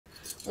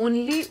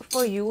Only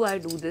for you I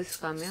do this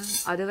Kamya,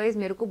 otherwise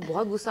मेरे को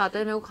बहुत गुस्सा आता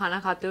है मैं वो खाना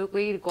खाते हुए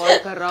कोई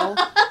रिकॉर्ड कर रहा हो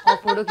और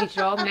फोटो खींच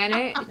रहा हो।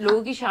 मैंने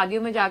लोगों की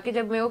शादियों में जाके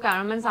जब मैं वो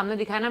कैमरामैन सामने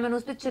दिखाया ना, मैंने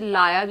उस पर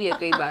चिल्लाया भी है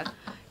कई बार,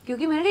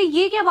 क्योंकि मैंने कहा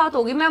ये क्या बात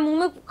होगी, मैं मुंह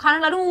में खाना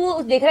डालूं,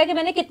 वो देख रहा है कि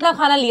मैंने कितना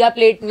खाना लिया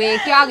प्लेट में,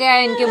 क्या गया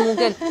है इनके मुंह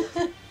के,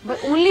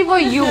 बट ओनली फॉर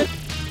यू।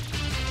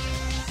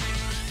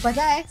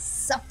 पता है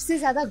सबसे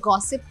ज्यादा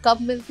गॉसिप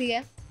कब मिलती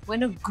है?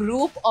 When a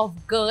group of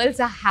girls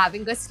are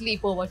having a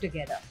sleepover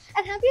together.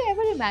 And have you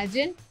ever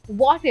imagined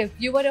what if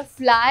you were a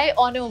fly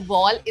on a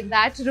wall in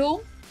that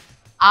room?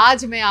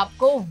 आज मैं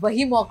आपको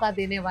वही मौका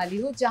देने वाली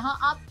हूँ जहां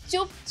आप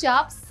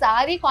चुपचाप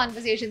सारी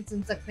कॉन्वर्सेशन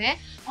सुन सकते हैं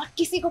और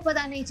किसी को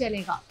पता नहीं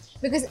चलेगा,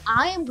 because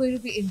I am going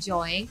to be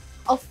enjoying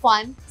a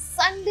fun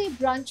Sunday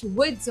brunch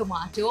with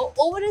Zomato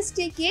over a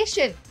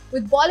staycation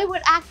with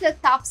Bollywood actor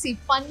Taapsee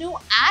Pannu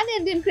and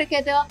Indian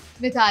cricketer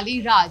Mithali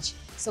Raj.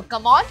 So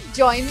come on,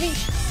 join me.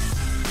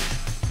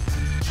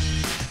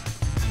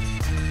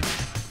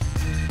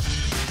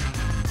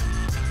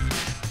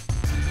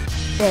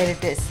 There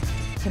it is.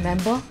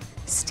 Remember,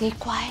 stay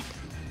quiet,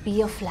 be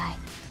a fly.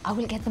 I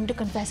will get them to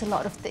confess a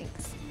lot of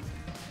things.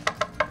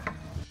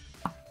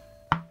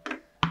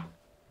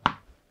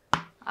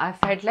 I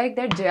felt like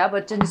that Jaya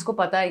Bachchan जिसको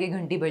पता है कि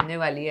घंटी बजने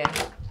वाली है।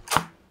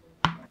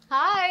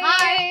 Hi.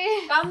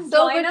 Come So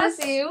join good us.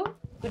 to see you.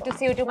 Good to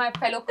see you to my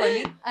fellow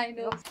colleague. I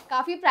know.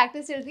 काफी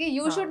practice चल रही है.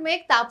 You should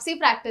make Taapsee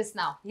practice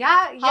now.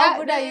 Yeah. How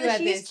good are you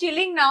at She's this?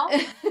 chilling now.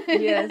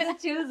 Yes. In the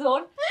chill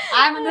zone.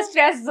 I'm in the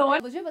stress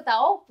zone. मुझे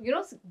बताओ, you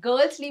know,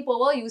 girl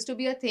sleepover used to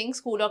be a thing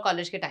school और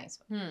college के times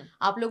में.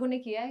 आप लोगों ने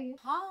किया है ये?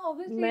 हाँ,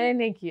 obviously.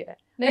 मैंने किया है।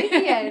 नहीं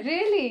किया है?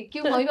 Really?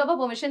 क्यों मम्मी पापा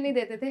परमिशन नहीं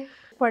देते थे?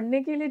 पढ़ने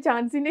के लिए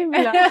चांस ही नहीं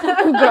मिला।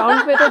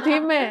 ग्राउंड पे तो थी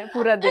मैं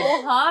पूरा दिन।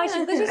 Oh, हाँ,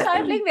 she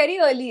started playing very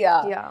early,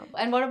 yeah. Yeah.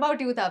 And what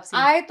about you, Taapsee?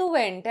 I too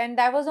went, and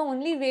that was the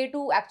only way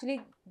to actually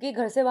कि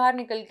घर से बाहर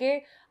निकल के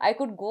I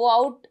could go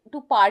out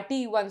to party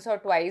once or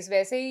twice.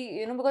 वैसे ही,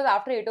 you know, because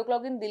after 8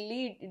 o'clock in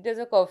Delhi, it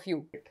is a curfew.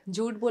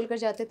 झूठ बोलकर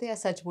जाते थे या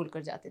सच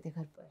बोलकर जाते थे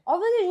घर पर?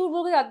 Obviously झूठ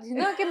बोल के जाती थी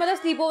ना कि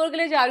मतलब sleepover के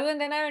लिए जा रही हूँ,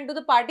 and then I went to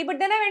the party,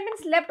 but then I went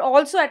and slept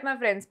also at my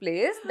friend's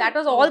place.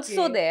 That was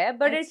also there,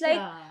 but it's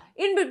like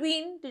in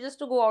between just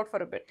to go out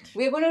for a bit.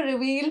 We're going to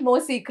reveal more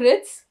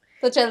secrets.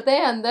 तो चलते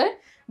हैं अंदर,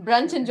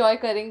 brunch enjoy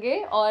करेंगे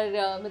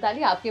और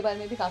मिताली आपके बारे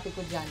में भी काफी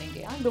कुछ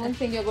जानेंगे. Don't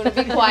think you're going to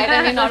be quiet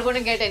and we're not going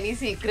to get any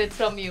secrets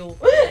from you.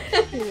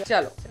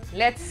 चलो,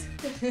 let's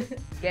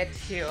get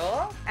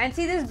here and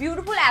see this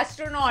beautiful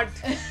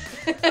astronaut.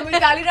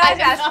 Mithali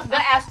Raj,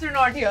 the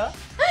astronaut here.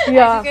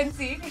 Yeah. As you can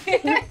see.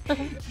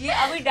 ये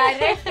अभी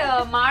direct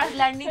Mars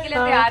landing के लिए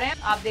तैयार हैं,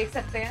 आप देख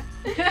सकते हैं.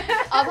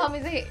 अब हम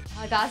इसे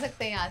हटा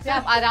सकते हैं यहाँ से,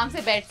 आप आराम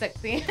से बैठ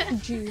सकते हैं.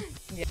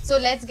 जी.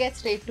 So let's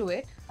get straight to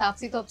it.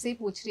 Taapsee तो आपसे ही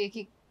पूछ रही है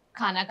कि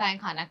खाना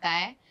कहाँ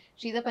है.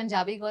 She's a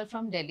Punjabi girl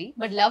from Delhi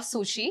but loves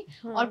sushi.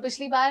 और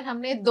पिछली बार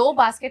हमने 2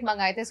 बास्केट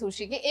मंगाए थे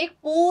सुशी के, एक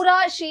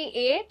पूरा she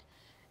ate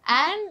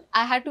and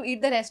I had to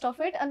eat the rest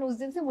of it. और उस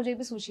दिन से मुझे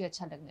भी सुशी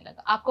अच्छा लगने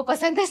लगा. आपको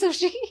पसंद है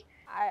सुशी?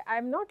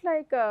 I'm not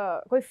like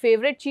कोई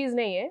favorite चीज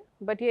नहीं है,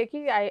 but ये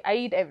कि I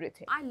eat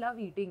everything. I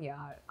love eating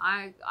यार.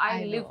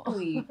 I live to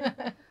eat.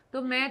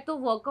 तो मैं तो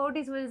वर्कआउट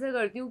इस वजह से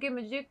करती हूँ कि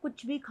मुझे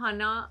कुछ भी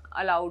खाना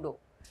अलाउड हो.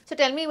 So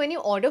tell me, when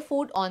you order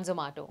food on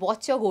Zomato,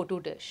 what's your go-to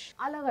dish?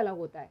 अलग अलग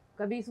होता है,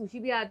 कभी सुशी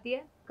भी आती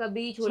है,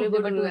 कभी छोले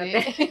भटूरे आते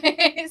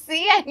हैं. See,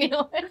 I knew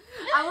it.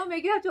 I want to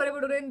make you have chole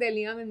bhature in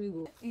Delhi when we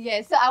go.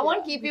 Yes, so I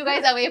won't keep you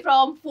guys away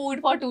from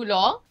food for too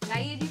long.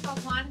 लाइए जी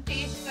पकवान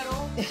टेस्ट करो,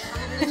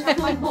 हम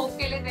छप्पन भोग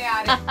के लिए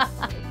तैयार हैं.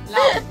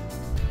 लाओ.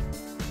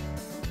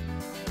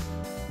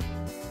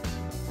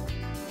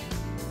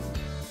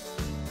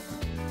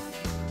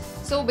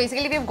 So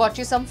basically we've got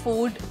you some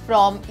food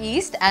from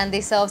East and they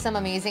serve some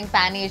amazing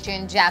Pan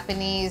Asian,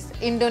 Japanese,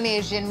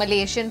 Indonesian,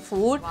 Malaysian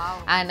food. Wow.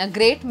 And a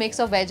great mix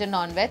of veg and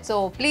non-veg. So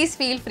please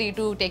feel free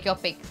to take your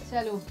pick.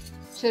 चलो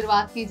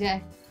शुरुआत की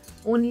जाए.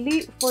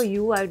 Only for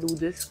you I do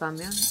this,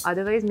 Kamya.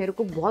 Otherwise मेरे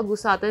को बहुत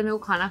गुस्सा आता है मैं वो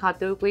खाना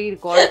खाते हुए कोई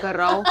रिकॉर्ड कर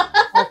रहा हो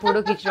और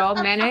फोटो खींच रहा हो.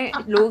 मैंने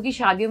लोगों की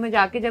शादियों में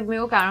जाके जब मैं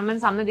वो कैमरामैन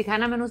सामने दिखाया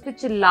ना, मैंने उस पर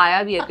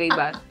चिल्लाया भी है कई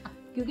बार,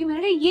 क्योंकि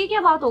मैंने कहा ये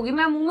क्या बात होगी,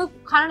 मैं मुंह में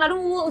खाना डालूं,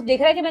 वो देख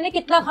रहा है कि मैंने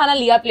कितना खाना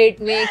लिया प्लेट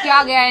में,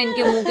 क्या गया है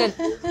इनके मुंह के,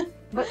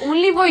 but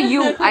only for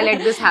you I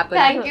let this happen.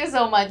 Thank you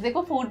so much.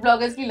 देखो food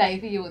bloggers की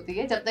लाइफ ही होती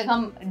है, जब तक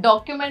हम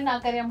डॉक्यूमेंट ना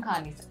करें हम खा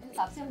नहीं सकते.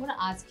 आपसे I'm going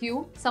to ask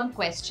you some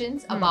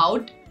questions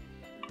about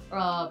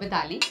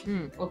Mithali,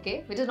 okay,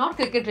 which is not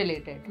cricket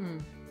related.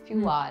 If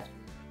you are,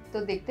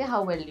 तो देखते हैं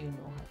how well you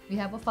know her. We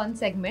have a fun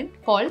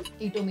segment called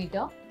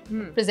Eatometer,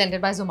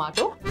 presented by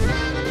Zomato.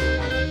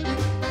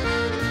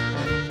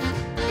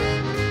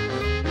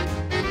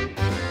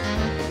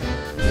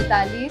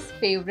 Mithali's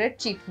favorite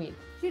cheat meal.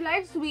 She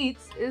likes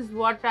sweets is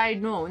what I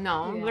know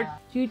now, Yeah. but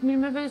cheat meal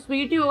में फिर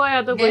sweet ही होगा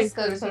या तो Guess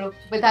करो चलो.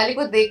 मिताली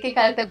को देख के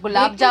कल तक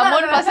गुलाब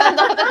जामुन पसंद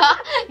होता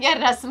या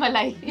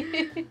रसमलाई?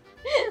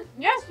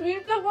 यार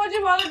sweet तो बहुत ही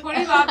बहुत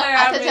बड़ी बात है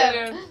यार. अच्छा,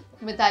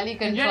 मिताली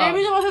जलेबी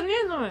कंफर्म. तो पसंद नहीं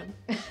है तुम्हें?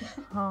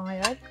 हाँ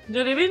यार.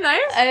 जलेबी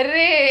nice.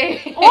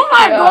 अरे Oh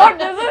my god,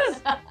 this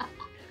is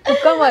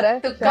तुक्का मारा है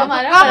तुक्का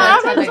मारा Come पर on,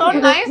 अच्छा so लग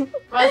गया। nice.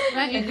 बस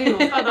मैं जीत गई हूँ,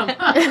 खत्म।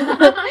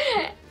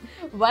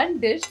 One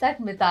dish that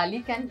Mithali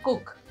can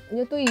cook.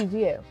 ये तो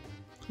इजी है,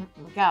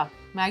 क्या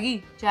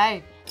मैगी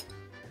चाय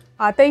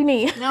आता ही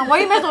नहीं है. ना,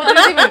 वही मैं सोच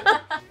रही थी.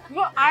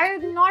 वो I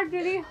have not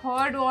really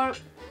heard or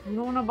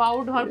known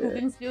about her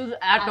cooking skills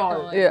at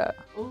all. Yeah.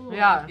 Oh,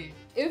 Yeah. okay.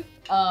 If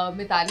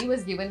Mithali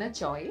was given a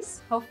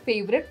choice, her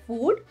favorite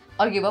food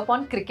or give up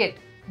on cricket,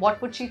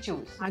 what would she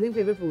choose? I think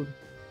favorite food.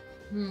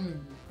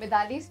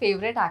 Mithali's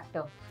favorite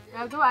actor. I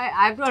have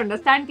to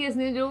understand कि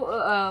इसने जो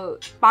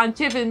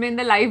 5-6 फिल्में in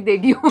the life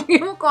देखी होंगी,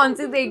 वो कौन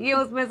सी देखी है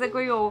उसमें से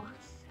कोई हो.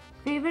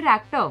 Favorite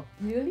actor?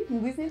 Really?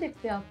 Movies नहीं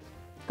देखते आप?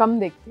 कम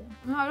देखती हूँ.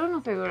 I don't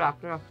know favorite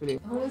actor actually.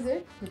 Who is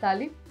it?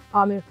 Mithali?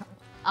 Aamir Khan.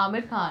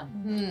 Amir Khan.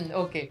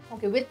 Okay.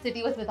 Okay. Which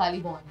city was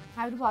Mithali born?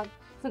 Hyderabad,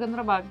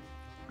 Secunderabad.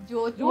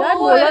 यार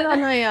बोला था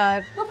ना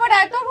यार. तो but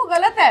I thought वो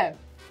गलत है.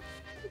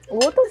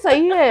 वो तो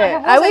सही है.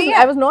 वो सही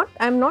है.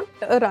 I'm not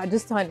a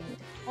Rajasthani.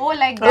 Oh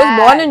like I was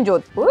born in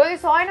Jodhpur. I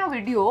saw in a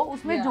video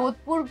उसमें Yeah.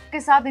 जोधपुर के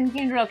साथ इनकी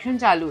इंट्रोडक्शन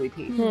चालू हुई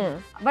थी.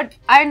 But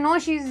I know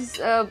she's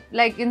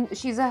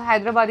she's a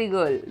Hyderabadi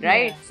girl,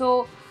 right? Yeah.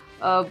 So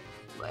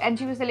and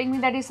she was telling me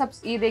that ये सब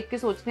ये देख के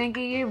सोचते हैं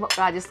कि ये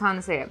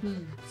राजस्थान से है.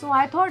 So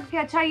I thought कि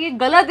अच्छा ये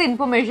गलत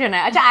information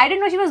है. अच्छा I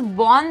didn't know she was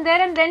born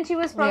there and then she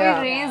was probably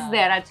Yeah. raised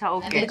there. अच्छा And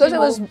okay. then Because she it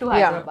was- moved to yeah.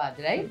 Hyderabad,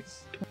 right?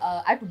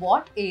 At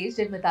what age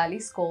did Mithali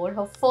score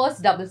her first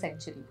double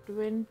century?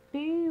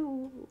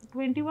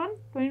 21?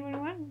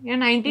 Yeah,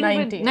 19.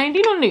 19.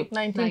 19 only.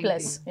 19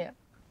 plus. Yeah.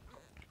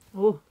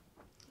 Oh,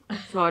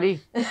 sorry.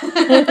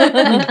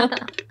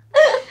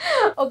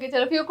 Okay,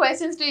 so a few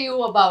questions to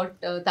you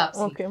about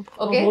Taapsee. Okay.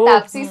 Okay, Oh.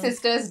 Taapsee's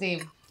sister's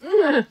name.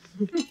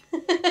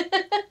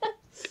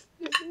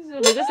 She's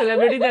a bigger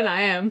celebrity than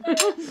I am.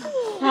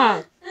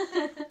 हाँ.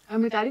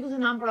 मिताली को जो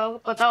नाम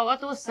पता होगा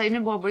तो वो सही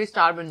में बहुत बड़ी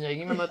स्टार बन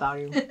जाएगी, मैं बता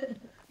रही हूँ.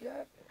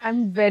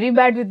 I'm very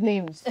bad with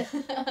names.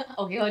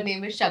 Okay, her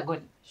name is Shagun.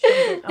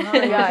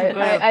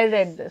 Yeah, I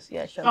read this.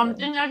 Yeah, sure.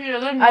 Something that she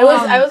doesn't know. I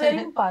was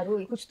saying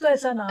Parul. कुछ तो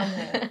ऐसा नाम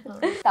है.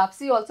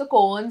 Taapsee also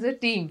co-owns a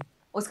team.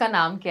 उसका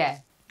नाम क्या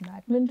है?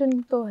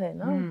 बैडमिंटन तो है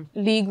ना.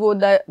 League वो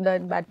that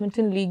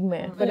badminton league में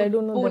है. But I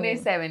don't know the Pune name.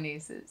 7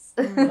 Aces.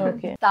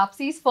 Okay.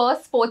 Taapsee's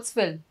first sports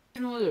film.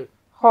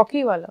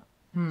 Hockey वाला.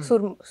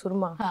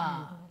 सुरमा.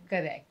 हाँ,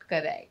 correct.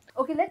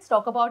 Okay, let's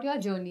talk about your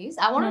journeys.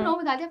 I want to know,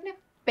 Mithali, आपने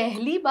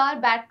पहली बार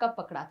बैट कब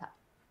पकड़ा था?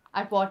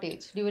 At what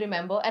age? Do you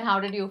remember? And how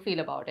did you feel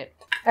about it?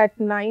 At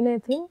 9, I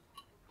think.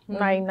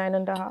 9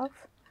 and a half.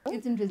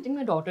 It's interesting.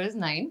 My daughter is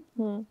 9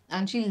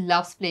 and she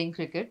loves playing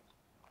cricket.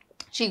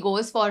 She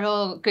goes for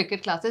her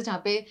cricket classes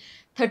जहाँ पे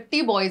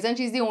 30 boys and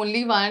she's the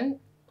only one.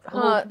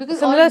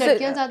 Because all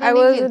लड़कियाँ ज़्यादा I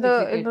नहीं was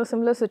खेलती in a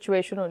similar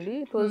situation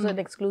only. It was an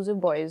exclusive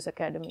boys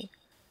academy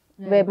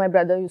where my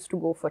brother used to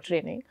go for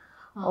training.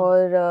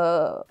 Or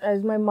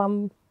as my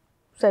mom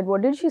said,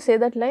 what did she say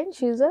that line?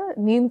 She's a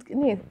नींद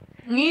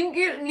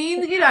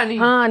की रानी.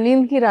 हाँ,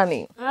 नींद की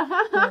रानी.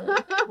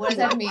 What does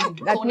that mean?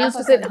 That सोना means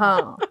to say, पसंद है?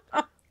 हाँ.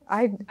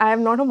 I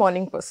am not a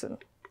morning person.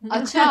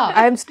 अच्छा.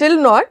 I am still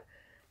not.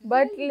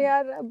 But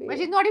यार अभी. But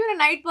she's not even a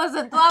night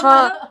person. तो आप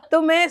हाँ,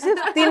 तो मैं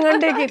सिर्फ 3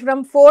 घंटे की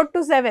from 4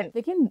 to 7.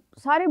 लेकिन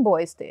सारे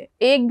बॉयज थे,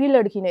 एक भी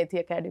लड़की नहीं थी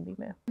एकेडमी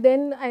में.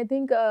 Then I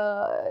think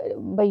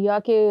भैया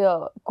के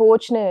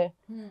कोच ने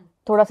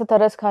थोड़ा सा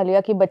तरस खा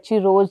लिया कि बच्ची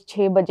रोज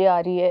 6 बजे आ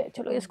रही है,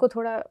 चलो इसको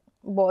थोड़ा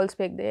बॉल्स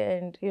फेंक दे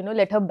and you know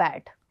let her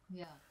bat.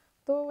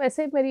 तो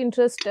वैसे मेरी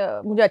इंटरेस्ट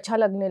मुझे अच्छा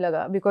लगने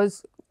लगा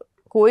बिकॉज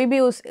कोई भी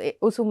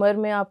उस उम्र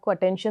में आपको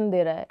अटेंशन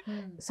दे रहा है.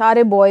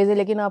 सारे बॉयज है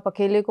लेकिन आप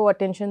अकेले को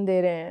अटेंशन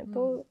दे रहे हैं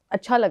तो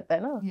अच्छा लगता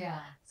है ना.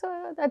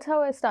 So that's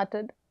how I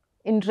started.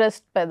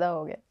 Interest पैदा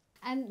हो गया.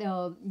 And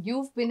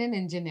you've been an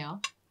engineer,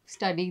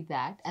 studied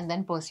that, and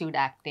then pursued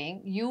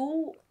acting.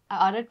 You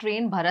are a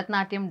trained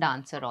Bharatnatyam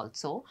dancer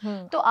also.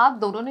 तो आप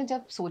दोनों ने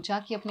जब सोचा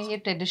कि अपने ये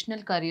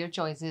ट्रेडिशनल करियर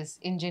चॉइसेस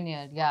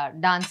इंजीनियर या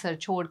डांसर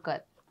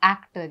छोड़कर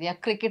एक्टर या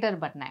क्रिकेटर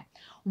बनना है,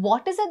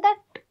 what is it that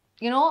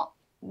you know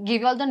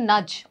give you all the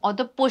nudge or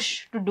the push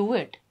to do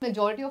it?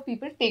 Majority of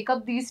people take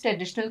up these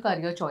traditional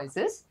career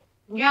choices.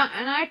 Yeah,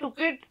 and I took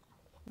it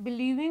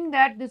believing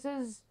that this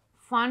is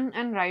fun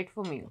and right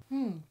for me.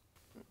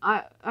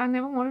 I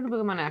never wanted to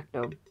become an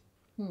actor.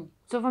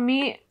 So for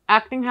me,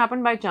 acting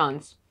happened by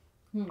chance.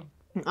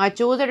 I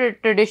chose a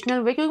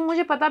traditional way क्योंकि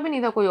मुझे पता भी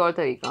नहीं था कोई और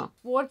तरीका.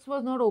 Sports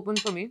was not open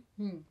for me.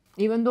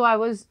 Even though I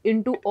was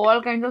into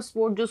all kinds of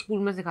sports जो स्कूल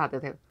में सिखाते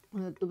थे.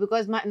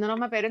 Because none of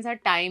my parents had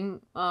time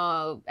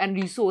and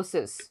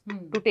resources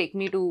to take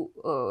me to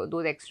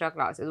those extra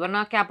classes.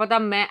 वरना क्या पता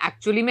मैं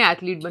actually में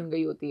athlete बन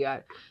गई होती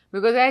यार.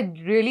 Because I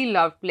really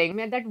loved playing.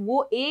 That वो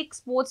एक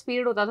sports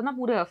period होता था ना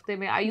पूरे हफ्ते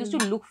में. I used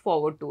to look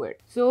forward to it.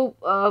 So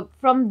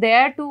from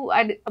there to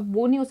अब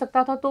वो नहीं हो सकता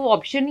था तो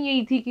option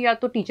यही थी कि या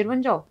तो teacher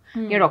बन जाओ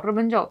या डॉक्टर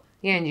बन जाओ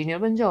या इंजीनियर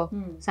बन जाओ,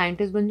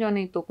 साइंटिस्ट बन जाओ,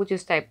 नहीं तो कुछ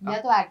इस टाइप का. या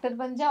तो एक्टर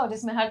बन जाओ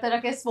जिसमें हर तरह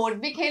के स्पोर्ट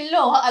भी खेल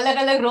लो, अलग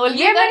अलग रोल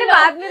ये मैंने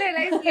बाद में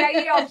रियलाइज किया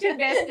ये ऑप्शन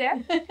बेस्ट है.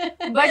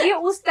 बट ये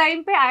उस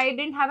टाइम पे I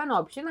didn't have an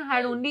option. I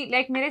had only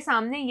like मेरे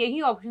सामने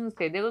यही ऑप्शंस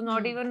थे. There was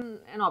not even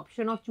an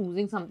option of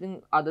choosing something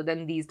other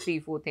then these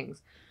 3-4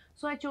 things.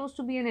 So I chose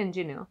to be an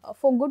engineer.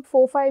 For good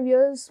 4-5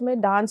 years मैं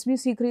dance भी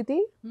सीख रही थी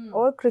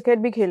और क्रिकेट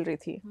भी खेल रही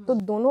थी, तो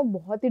दोनों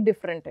बहुत ही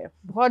डिफरेंट है,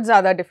 बहुत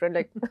ज़्यादा different,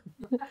 like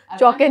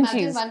chalk and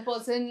cheese. One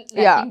person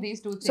Yeah. lacking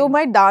these two things. So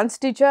my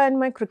dance teacher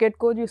and my cricket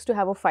coach used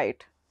to have a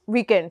fight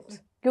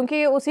weekends,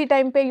 क्योंकि उसी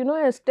टाइम पे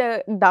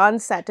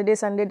dance Saturday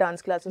Sunday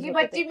dance classes ये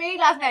बच्ची मेरी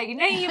class में आएगी,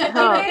 नहीं ये बच्ची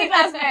हाँ. मेरी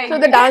क्लास में आएगी. So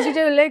the dance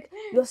teacher was like,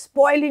 "You're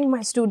spoiling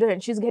my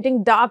student. She's getting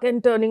dark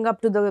and turning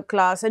up to the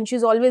class, and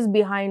she's always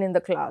behind in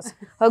the class.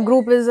 Her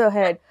group is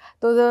ahead."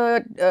 So the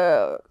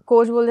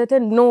coach बोल रहे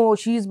थे, "No,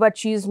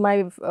 she's my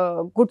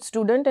good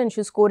student and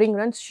she's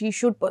scoring runs. She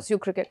should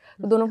pursue cricket."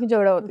 तो दोनों की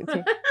झगड़ा होती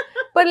थी.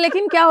 पर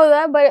लेकिन क्या होता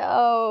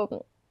है,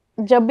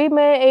 जब भी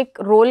मैं एक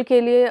रोल के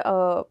लिए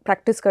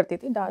प्रैक्टिस करती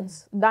थी,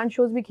 डांस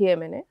शोज भी किए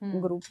मैंने,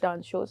 ग्रुप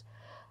डांस शोज,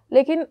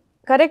 लेकिन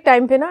करेक्ट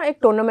टाइम पे ना एक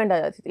टूर्नामेंट आ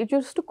जाती थी. It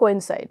used to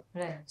coincide.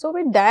 So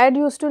my dad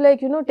used to like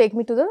take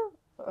me to the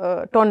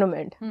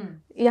tournament.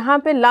 यहाँ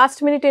पे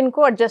लास्ट मिनट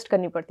इनको एडजस्ट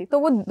करनी पड़ती, तो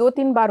वो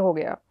 2-3 बार हो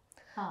गया.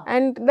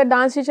 And the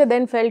dance teacher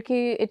then felt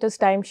कि it is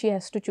time she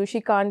has to choose.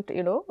 She can't,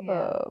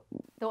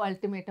 तो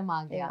ultimatum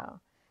आ गया. Yeah.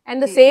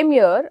 And the same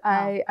year,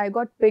 I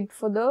got picked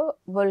for the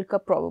World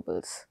Cup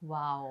probables.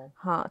 Wow.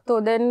 हाँ, so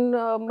then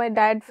my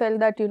dad felt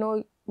that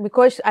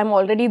because I'm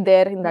already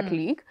there in that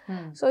league,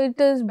 so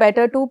it is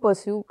better to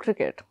pursue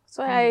cricket.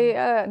 So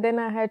then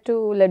I had to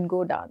let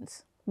go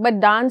dance. But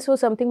dance was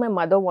something my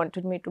mother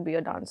wanted me to be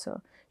a dancer.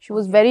 She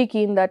was very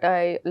keen that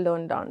I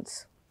learn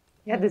dance.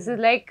 Yeah, this is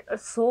like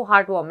so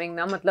heartwarming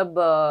ना.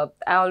 मतलब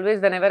I always,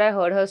 whenever I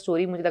heard her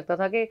story, मुझे लगता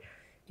था कि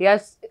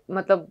yes,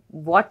 मतलब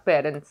what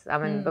parents, I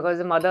mean, because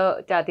the mother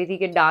चाहती थी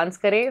कि डांस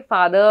करे,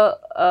 father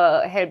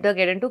helped her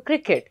get into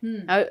cricket,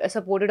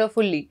 supported her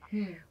fully.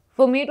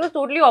 For me, it was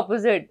totally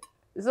opposite.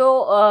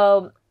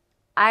 So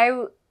I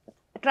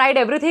tried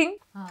everything,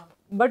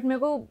 but मेरे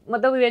को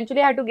मतलब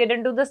eventually I had to get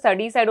into the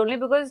study side only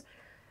because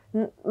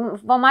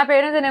for my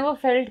parents, they never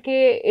felt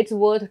that it's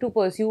worth to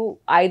pursue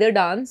either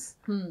dance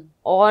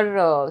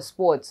or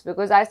sports,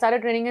 because I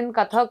started training in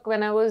Kathak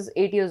when I was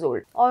 8 years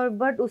old.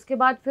 But उसके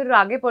बाद फिर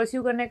आगे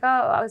pursue करने का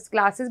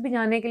classes भी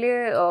जाने के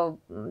लिए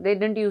they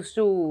didn't used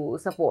to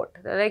support.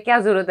 Like क्या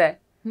ज़रूरत है?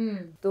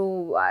 तो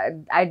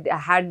I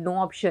had no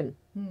option.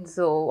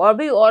 So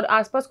और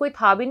आसपास कोई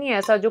था भी नहीं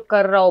ऐसा जो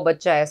कर रहा हो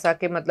बच्चा ऐसा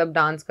कि मतलब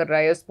डांस कर रहा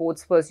है या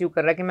स्पोर्ट्स परस्यू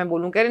कर रहा है कि मैं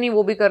बोलूँ कह रहे नहीं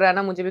वो भी कर रहा है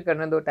ना मुझे भी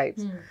करने दो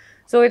types.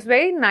 So it's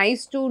very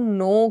nice to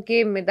know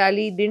कि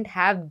Mithali didn't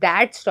have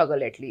that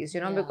struggle at least,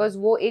 because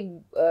वो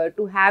एक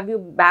to have you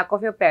back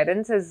of your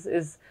parents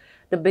is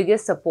the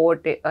biggest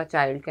support a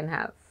child can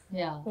have.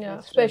 Yeah,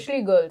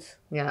 Especially girls.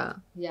 Yeah.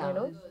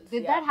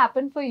 Did that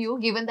happen for you,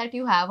 given that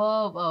you have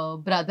a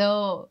brother,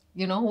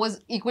 who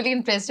was equally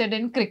interested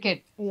in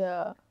cricket?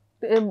 Yeah,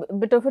 a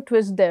bit of a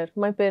twist there.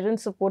 My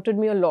parents supported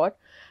me a lot,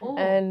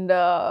 and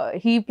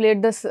he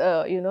played this,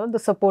 the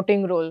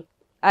supporting role.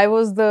 I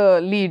was the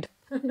lead.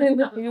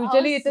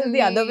 Usually it is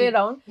the other way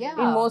around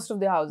in most of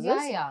the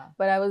houses.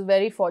 But I was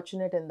very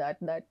fortunate in that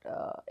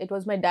it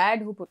was my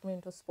dad who put me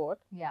into sport.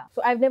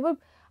 So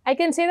I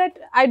can say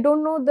that I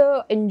don't know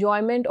the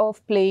enjoyment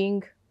of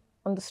playing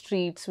on the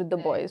streets with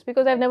the boys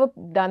because I've never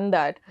done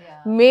that.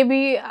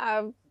 Maybe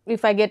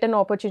if I get an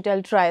opportunity,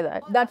 I'll try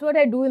that. That's what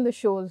I do in the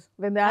shows.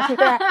 When they ask me,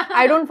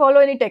 I don't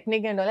follow any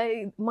technique and all.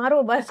 I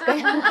maro bas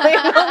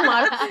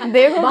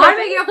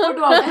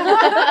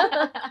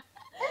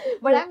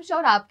But I'm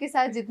sure आपके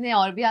साथ जितने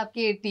और भी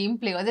आपके team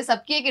players है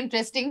सबकी एक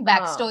interesting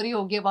back story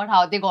होगी about how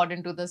they got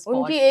into the sport.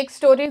 उनकी एक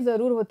स्टोरी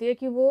जरूर होती है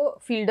कि वो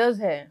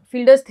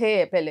फील्डर्स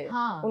थे पहले.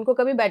 उनको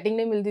कभी बैटिंग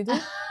नहीं मिलती थी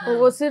तो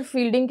वो सिर्फ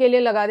फील्डिंग के लिए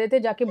लगा देते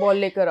जाके बॉल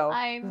लेकर आओ.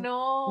 I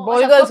know.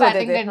 बॉल गर्ल्स होते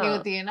थे. करनी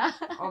होती है ना.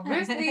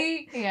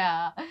 Obviously.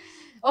 Yeah.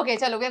 Okay,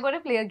 chalo, we are going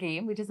to play a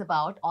game which is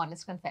about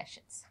honest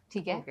confessions.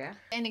 ठीक है? Okay.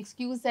 An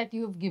excuse that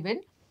you have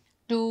given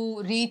to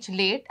reach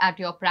late at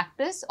your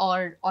practice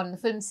or on the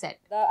film set.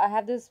 I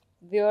have this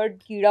weird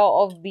कीड़ा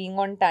of being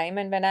on time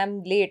and when I'm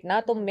late ना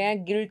तो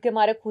मैं guilt के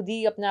मारे खुद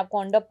ही अपने आप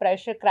को under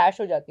pressure crash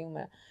हो जाती हूँ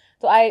मैं.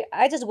 तो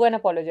I just go and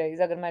apologize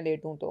अगर मैं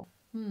late हूँ तो.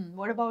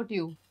 What about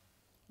you?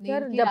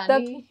 यार जब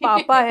तक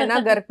पापा है ना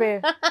घर पे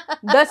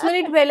 10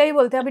 मिनट पहले ही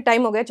बोलते हैं अभी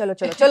टाइम हो गया चलो.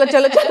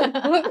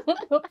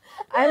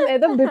 I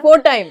am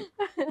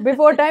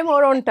before time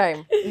or on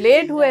time.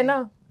 Late हुए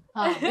ना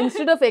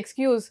instead of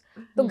excuse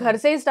तो घर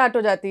से ही start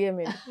हो जाती है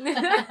मेरी.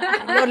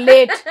 You're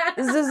late.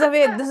 This is the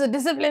way. This is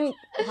discipline.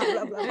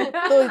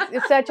 तो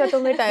इससे अच्छा तो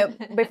मैं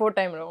before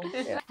time रहूँ.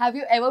 Have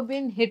you ever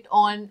been hit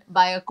on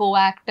by a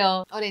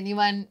co-actor or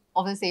anyone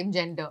of the same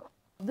gender?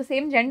 The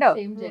same gender?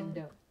 Same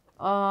gender.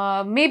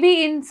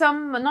 Maybe in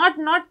some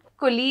not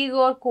colleague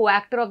or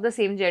co-actor of the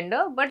same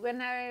gender, but when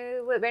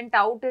I went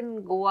out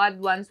in Goa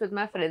once with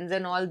my friends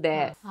and all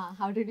there.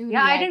 How did you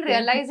react? I didn't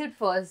realize it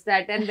first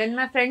and then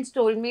my friends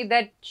told me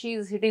that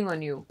she's hitting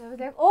on you. So I was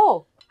like,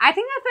 oh, I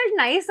think I felt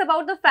nice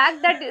about the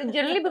fact that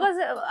generally because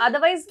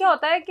otherwise क्या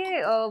होता है कि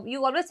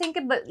you always think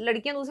कि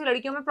लड़कियां दूसरी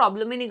लड़कियों में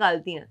problem ही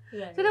निकालती हैं.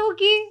 So देखो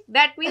कि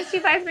that means she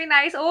finds me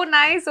nice. Oh,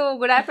 nice. Oh,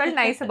 good. I felt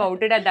nice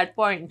about it at that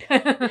point.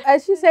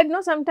 As she said,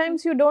 no,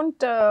 sometimes you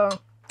don't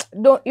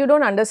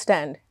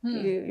understand.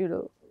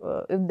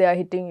 if they are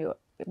hitting you.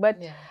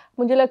 But Yeah.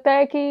 मुझे लगता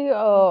है कि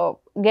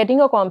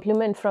getting a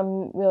compliment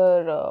from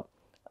your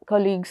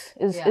colleagues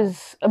is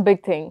a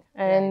big thing,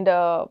 and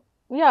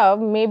yeah,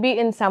 maybe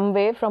in some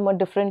way from a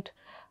different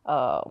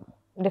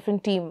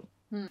team.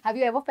 Have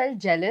you ever felt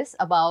jealous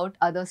about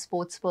other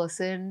sports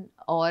person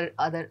or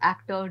other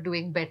actor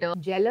doing better?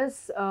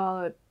 Jealous,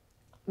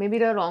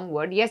 maybe the wrong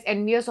word. Yes,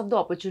 envious of the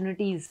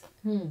opportunities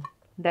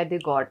that they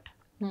got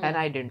and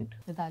I didn't.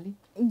 Mithali?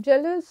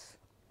 Jealous,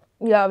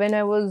 yeah. When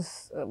I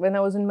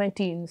was in my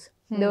teens,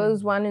 there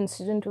was one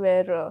incident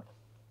where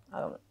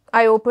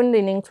I opened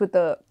innings with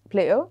a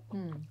player,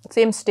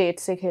 same state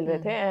se khel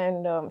rahe the,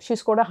 and she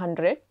scored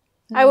 100.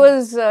 I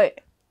was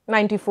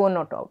 94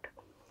 not out.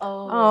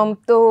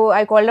 So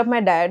I called up my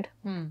dad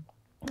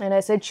and I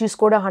said, she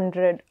scored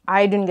 100.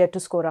 I didn't get to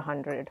score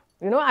 100.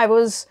 You know, I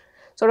was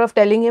sort of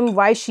telling him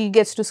why she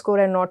gets to score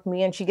and not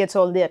me, and she gets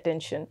all the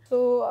attention.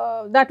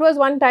 So that was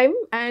one time,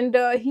 and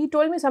he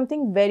told me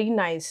something very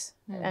nice,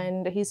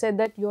 and he said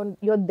that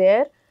you're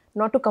there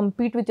not to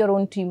compete with your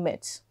own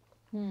teammates.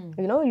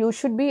 You know, you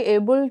should be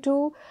able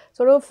to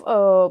sort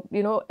of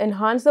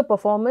enhance the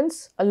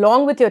performance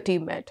along with your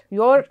teammate.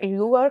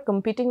 You are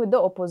competing with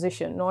the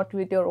opposition, not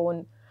with your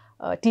own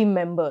team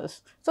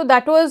members. So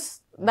that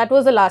was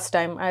the last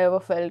time I ever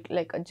felt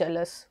like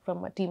jealous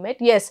from a teammate.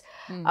 Yes,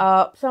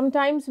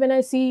 sometimes when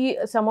I see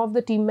some of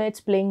the teammates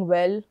playing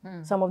well,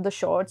 some of the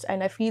shots,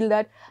 and I feel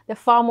that they're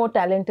far more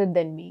talented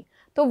than me.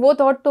 तो वो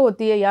thought तो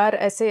होती है यार,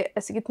 ऐसे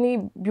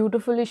कितनी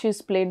beautifully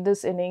she's played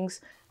this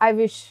innings. I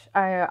wish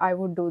I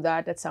would do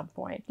that at some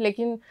point.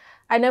 लेकिन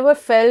I never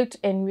felt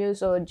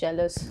envious or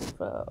jealous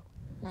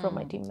from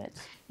my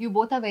teammates. You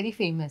both are very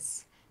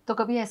famous. तो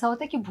कभी ऐसा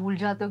होता है कि भूल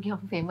जाते हो कि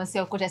हम फेमस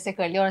है और कुछ ऐसे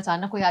कर लिया और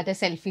अचानक कोई आ जाए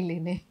सेल्फी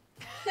लेने?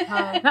 I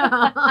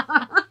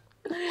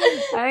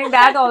think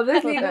that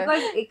obviously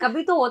because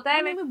कभी तो होता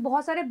है, मैं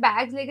बहुत सारे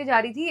बैग्स लेके जा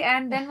रही थी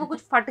and then वो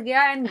कुछ फट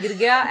गया and गिर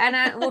गया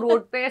and वो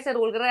रोड पे ऐसे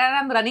रोल कर रहा है and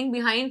I'm running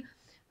behind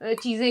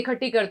चीजें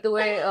इकट्ठी करते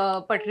हुए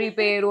पटरी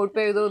पे रोड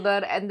पे इधर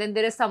उधर, and then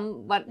there is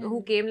someone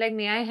who came like,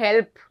 may I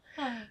help?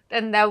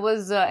 And there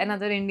was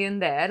another Indian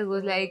there who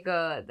was like,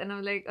 then I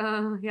was like,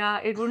 yeah,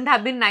 it wouldn't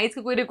have been nice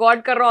कि कोई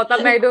record कर रहा होता,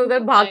 मैं इधर उधर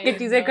भाग के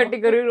चीजें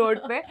इकट्ठी कर रही रोड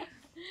पे.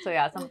 So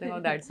yeah, something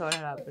of that sort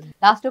happened.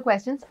 Last two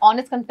questions.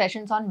 Honest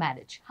confessions on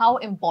marriage. How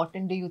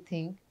important do you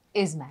think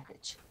is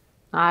marriage?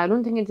 I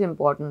don't think it's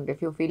important.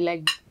 If you feel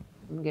like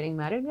getting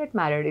married, get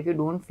married. If you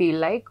don't feel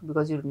like,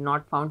 because you've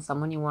not found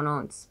someone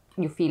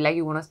you feel like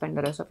you want to spend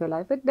the rest of your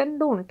life with, then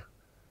don't.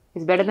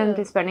 It's better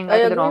than spending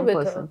life with the wrong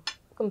person.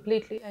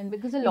 Completely. And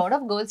because a lot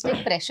of girls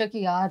take pressure कि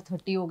यार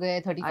 30 हो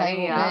गए, 35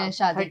 हो गए,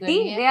 शादी करनी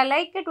है. They are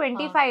like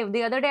 25.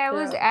 The other day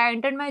I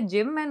entered my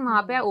gym and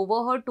वहाँ पे I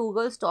overheard two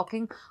girls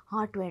talking.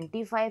 हाँ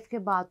 25 के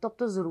बाद तो अब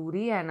तो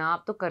जरूरी है ना,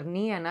 अब तो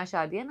करनी है ना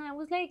शादी है ना. I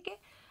was like,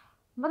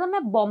 मतलब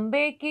मैं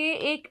बॉम्बे के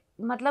एक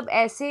मतलब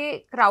ऐसे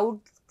क्राउड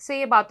से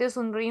ये बातें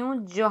सुन रही हूँ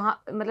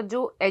जहाँ मतलब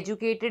जो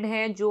एजुकेटेड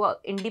हैं,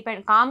 जो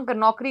इंडिपेंडेंट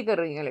नौकरी कर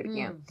रही हैं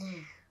लड़कियाँ,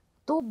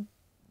 तो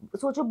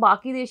सोचो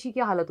बाकी देश की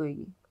क्या हालत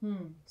होगी.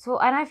 So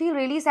and I feel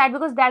really sad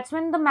because that's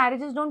when the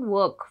marriages don't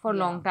work for a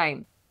long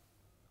time.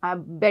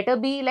 Better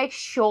be like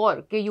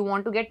sure कि you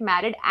want to get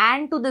married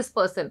and to this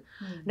person.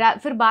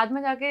 फिर बाद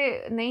में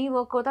जाके नहीं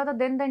work होता तो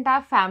then the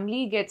entire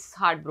family gets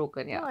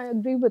heartbroken. Yeah, I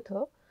agree with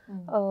her.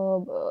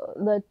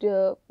 That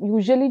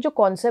usually जो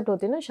concept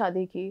होती है ना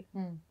शादी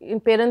की,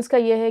 parents का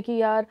ये है कि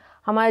यार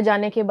हमारे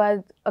जाने के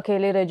बाद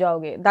अकेले रह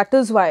जाओगे. That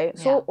is why.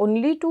 So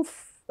only to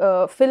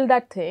fill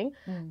that thing,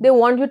 they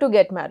want you to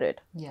get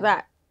married.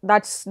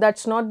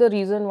 That's not the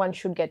reason one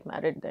should get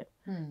married then.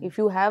 If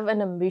you have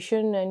an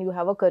ambition and you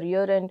have a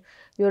career and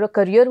you're a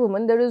career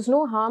woman, there is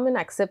no harm in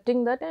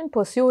accepting that and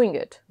pursuing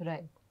it.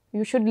 Right.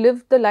 You should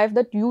live the life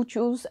that you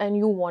choose and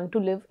you want to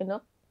live in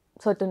a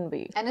certain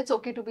way. And it's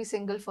okay to be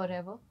single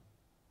forever.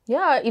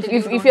 Yeah,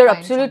 if you're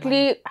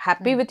absolutely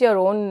happy with your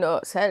own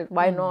self,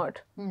 why not?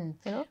 You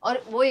know?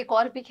 और वो एक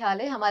और भी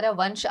ख्याल है हमारा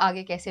वंश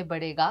आगे कैसे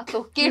बढ़ेगा,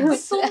 तो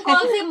किड्स तुम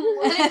कौन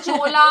से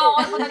चोला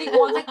और पता नहीं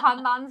कौन से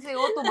खानदान से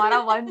हो, तुम्हारा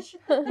वंश.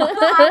 I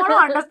want to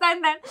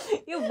understand that.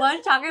 ये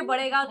वंश आगे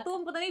बढ़ेगा,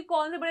 तुम पता नहीं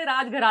कौन से बड़े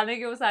राजघराने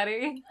के हो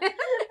सारे.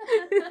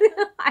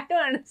 I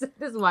don't understand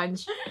this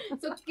वंश.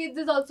 So kids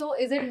is also,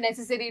 is it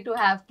necessary to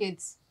have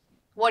kids?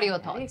 What are your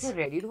thoughts? If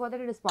you're ready for that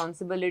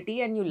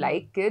responsibility and you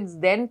like kids,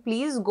 then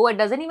please go. It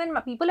doesn't even,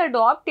 people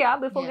adopt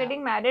before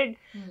getting married.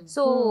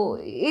 So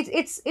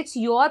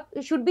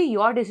it should be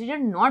your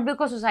decision, not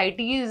because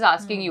society is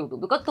asking you to.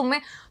 Because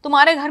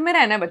तुम्हारे घर में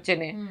रहना है बच्चे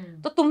ने,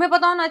 तो तुम्हें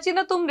पता होना चाहिए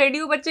ना तुम रेडी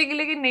हो बच्चे के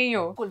लिए कि नहीं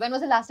हो. Cool. When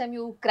was the last time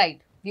you cried?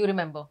 Do you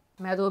remember?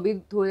 मैं तो अभी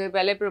थोड़ी देर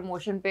पहले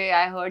प्रमोशन पे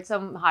I heard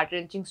some heart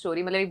wrenching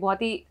story, मतलब एक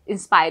बहुत ही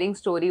inspiring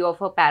story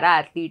of a para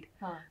athlete.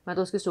 मैं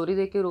तो उसकी स्टोरी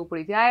देख के रो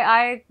पड़ी थी.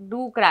 I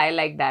do cry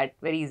like that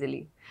very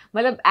easily.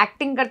 मतलब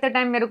एक्टिंग करते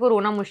टाइम मेरे को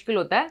रोना मुश्किल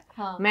होता है.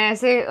 मैं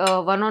ऐसे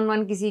वन ऑन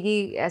वन किसी की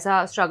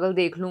ऐसा स्ट्रगल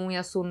देख लूँ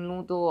या सुन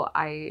लूँ तो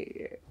I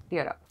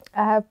tear up.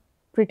 I have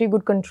pretty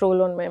good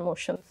control on my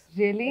emotions.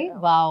 Really?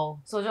 Wow.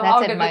 So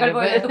how difficult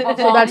was it to perform?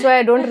 So that's why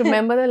I don't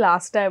remember the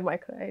last time I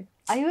cried.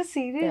 Are you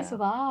serious?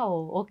 Yeah. Wow.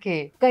 Okay.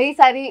 कई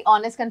सारी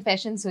honest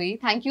confessions हुई.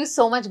 Thank you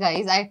so much,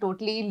 guys. I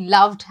totally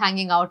loved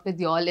hanging out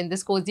with you all in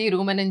this cozy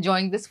room and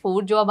enjoying this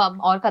food. जो अब हम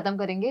और खत्म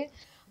करेंगे.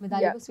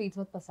 मिताली को स्वीट्स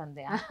बहुत पसंद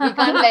है. We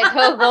can't let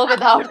her go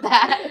without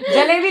that.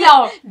 Jalebi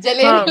लाओ.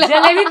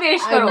 जलेबी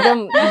पेश करो.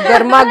 एकदम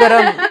गर्मा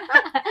गर्म.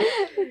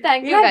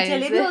 Thank you, guys.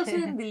 Jalebi also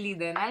in Delhi.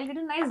 Then I'll get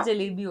a nice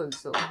jalebi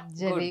also.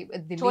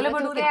 Jalebi. Chole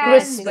bhature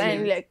Crisp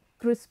and like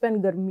crisp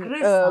and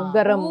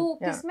गरम. वो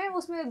किसमें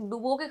उसमें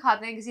डुबो के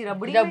खाते हैं किसी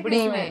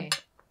रबड़ी में.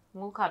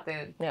 वो खाते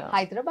हैं.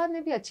 हैदराबाद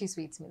में भी अच्छी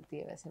स्वीट्स मिलती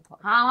है वैसे बहुत.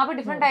 हाँ वहाँ पे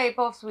डिफरेंट टाइप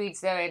ऑफ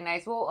स्वीट्स है. Very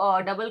nice. वो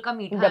डबल का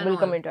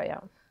मीठा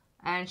yeah.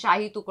 And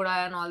shahi tukda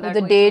and all that.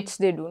 The dates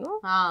they do, no?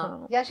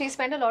 Yeah, she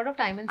spent a lot of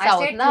time in I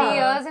South. stayed 3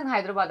 years in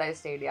Hyderabad. I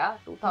stayed,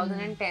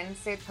 2010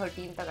 से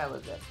 13 तक I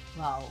was there.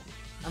 Wow,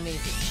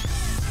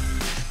 amazing.